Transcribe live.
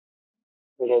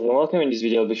Hey guys, and welcome. In this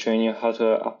video, I'll be showing you how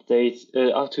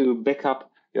to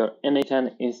backup your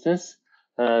N8N instance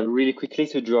really quickly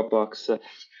to Dropbox.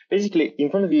 Basically, in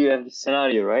front of you, you have this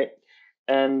scenario, right?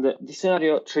 And this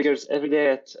scenario triggers every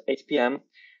day at 8 p.m.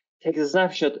 Takes a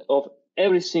snapshot of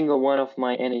every single one of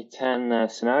my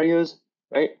N8N scenarios,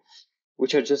 right?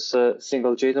 Which are just a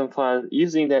single JSON file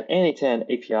using that N8N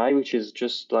API, which is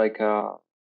just like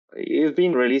it's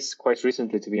been released quite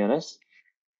recently, to be honest.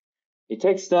 It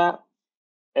takes that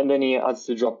and then he adds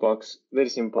to Dropbox. Very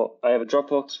simple. I have a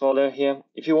Dropbox folder here.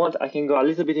 If you want, I can go a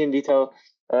little bit in detail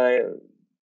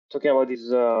talking about this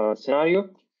scenario,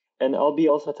 and I'll be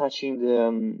also attaching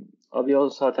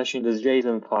this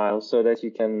JSON file so that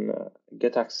you can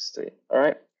get access to it. All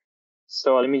right.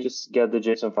 So let me just get the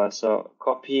JSON file. So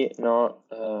copy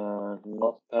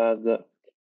notepad,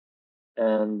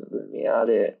 and let me add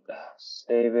it.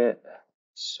 Save it.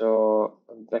 So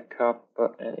backup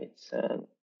N8N.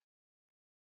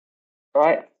 All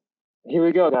right, here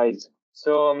we go, guys.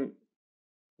 So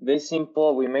very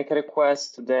simple. We make a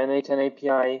request to the N8N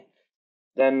API.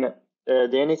 Then the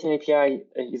N8N API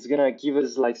is gonna give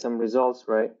us like some results,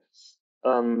 right?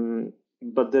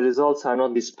 But the results are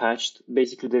not dispatched.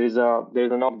 Basically, there's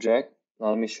an object. Now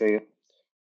let me show you.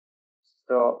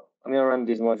 So I'm gonna run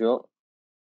this module,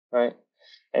 right?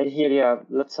 And here, yeah,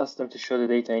 let's ask them to show the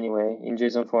data anyway in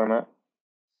JSON format,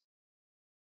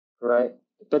 right?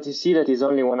 But you see that is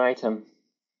only one item,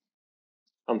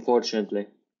 unfortunately.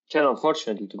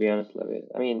 Unfortunately, to be honest,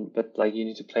 I mean, but like you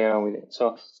need to play around with it.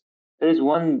 So there is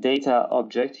one data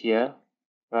object here,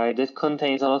 right, that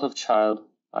contains a lot of child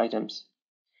items,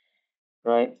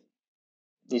 right?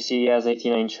 You see, it has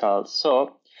 89 child.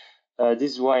 So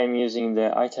this is why I'm using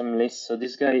the item list. So the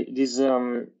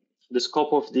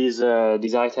scope of this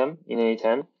item in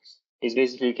N8N is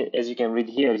basically, as you can read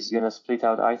here, is gonna split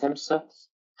out items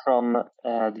from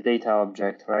the data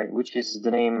object, right, which is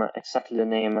the name, exactly the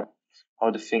name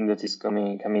of the thing that is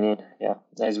coming in, yeah,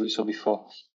 as we saw before.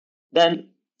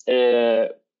 Then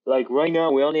like right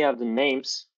now we only have the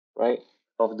names, right,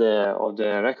 of the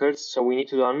records, so we need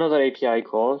to do another API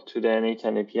call to the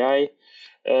N8N API,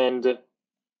 and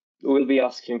we'll be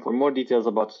asking for more details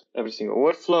about every single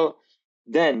workflow.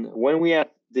 Then when we have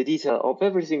the detail of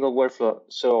every single workflow,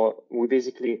 so we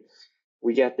get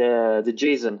the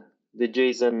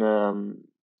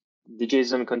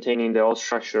JSON containing the whole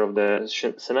structure of the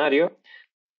scenario.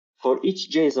 For each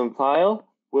JSON file,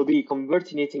 we'll be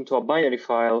converting it into a binary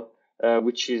file,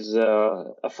 which is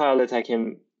a file that I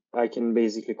can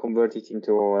basically convert it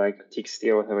into like TXT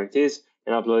or whatever it is,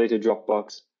 and upload it to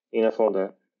Dropbox in a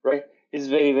folder, right? It's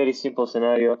very, very simple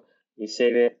scenario. You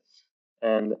save it,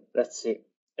 and let's see.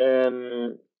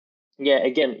 Yeah,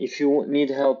 again, if you need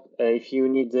help, if you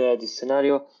need this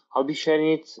scenario, I'll be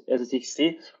sharing it as a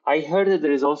TXT. I heard that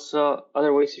there is also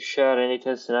other ways to share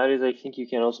N8N scenarios. I think you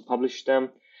can also publish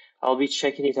them. I'll be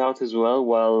checking it out as well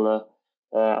while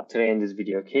after I end this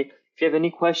video, okay? If you have any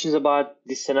questions about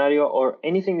this scenario or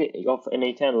anything of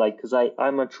N8N, like, because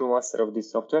I'm a true master of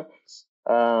this software,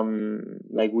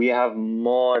 like we have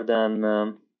more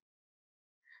than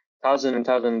thousand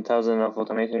of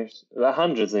automators,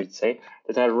 hundreds, I'd say,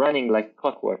 that are running like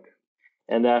clockwork,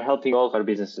 and are helping all of our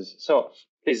businesses. So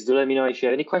please do let me know if you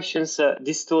have any questions.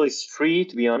 This tool is free,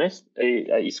 to be honest.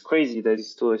 It's crazy that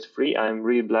this tool is free. I'm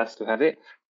really blessed to have it.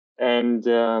 And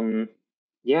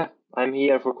yeah, I'm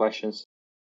here for questions.